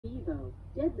Zevo,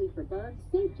 deadly for bugs,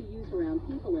 safe to use around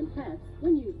people and pets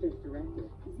when used as directed.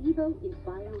 Zevo is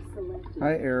bioselective.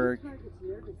 Hi, Eric. It targets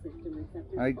nervous system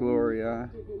receptors. Hi, Gloria.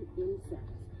 In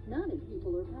insects, not in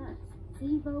people or pets.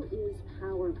 Zevo is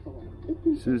powerful. It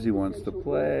can Susie wants to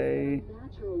play.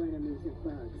 Natural enemies of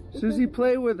bugs. Susie,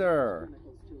 play with her.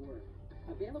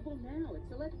 Available now at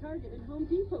select Target and Home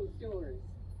Depot stores.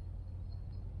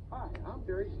 Hi, I'm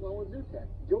Barry Sloan with NewTek,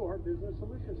 your business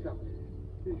solutions company.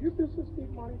 Does your business need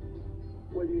money?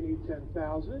 Whether you need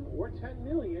 $10,000 or $10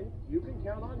 million, you can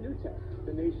count on NewTek,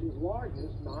 the nation's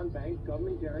largest non-bank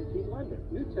government-guaranteed lender.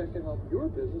 NewTek can help your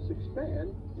business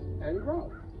expand and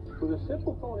grow. With a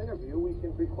simple phone interview, we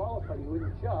can pre-qualify you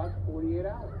in just 48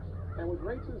 hours. And with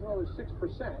rates as low as 6%,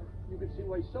 you can see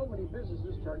why so many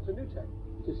businesses turn to NewTek.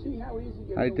 To see how easy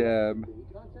it is. Hi, Deb.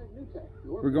 Contact NewTek.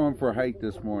 We're going for a hike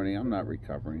this morning. I'm not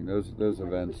recovering. Those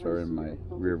events are in my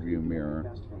rearview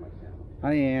mirror.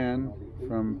 Hi, Anne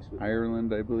from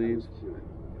Ireland, I believe.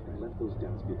 I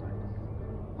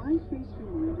face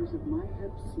reminders of my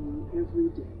Hep C every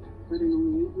day, but in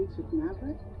only 8 weeks with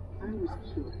Maverick, I was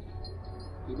cured.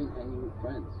 Even hanging with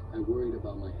friends, I worried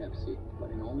about my Hep C,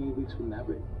 but in only 8 weeks with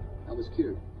Maverick, I was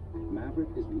cured. Maverick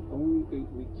is the only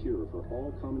 8-week cure for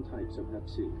all common types of Hep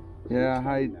C. Yeah,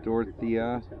 hi,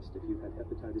 Dorothea.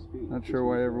 Not sure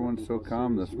why everyone's so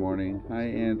calm this morning. Hi,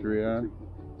 Andrea.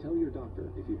 Tell your doctor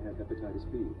if you've had hepatitis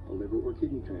B, a liver or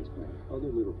kidney transplant, other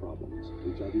liver problems,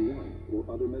 HIV-1, or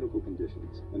other medical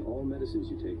conditions, and all medicines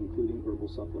you take, including herbal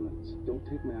supplements. Don't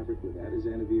take Maverick with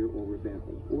atazanavir or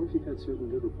rifampin, or if you've had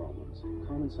certain liver problems.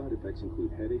 Common side effects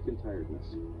include headache and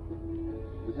tiredness.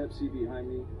 With Hep C behind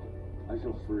me, I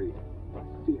feel free.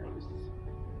 Fearless.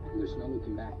 There's no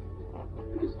looking back,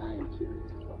 because I am cured.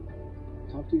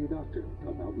 Talk to your doctor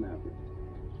about Maverick.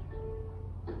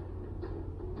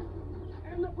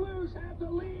 And the Blues have the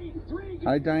lead.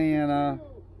 Hi, Diana.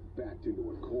 Backed into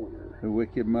a corner. The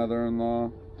wicked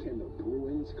mother-in-law. Can the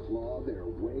Bruins claw their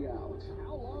way out?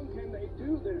 How long can they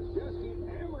do this? Just keep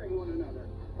hammering one another.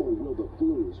 Or will the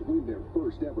Blues win their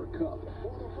first ever cup?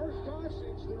 For the first time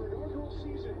since their inaugural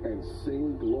season. And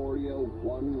sing Gloria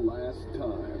one last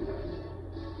time.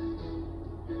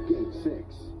 Game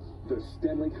 6, the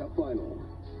Stanley Cup Final.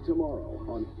 Tomorrow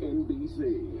on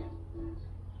NBC.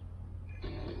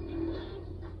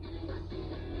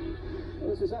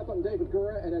 This is up. I'm David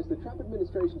Gura, and as the Trump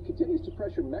administration continues to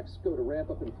pressure Mexico to ramp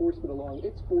up enforcement along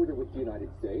its border with the United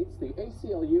States, the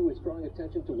ACLU is drawing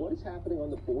attention to what is happening on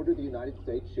the border the United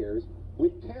States shares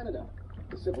with Canada.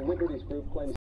 The Civil Liberties Group claims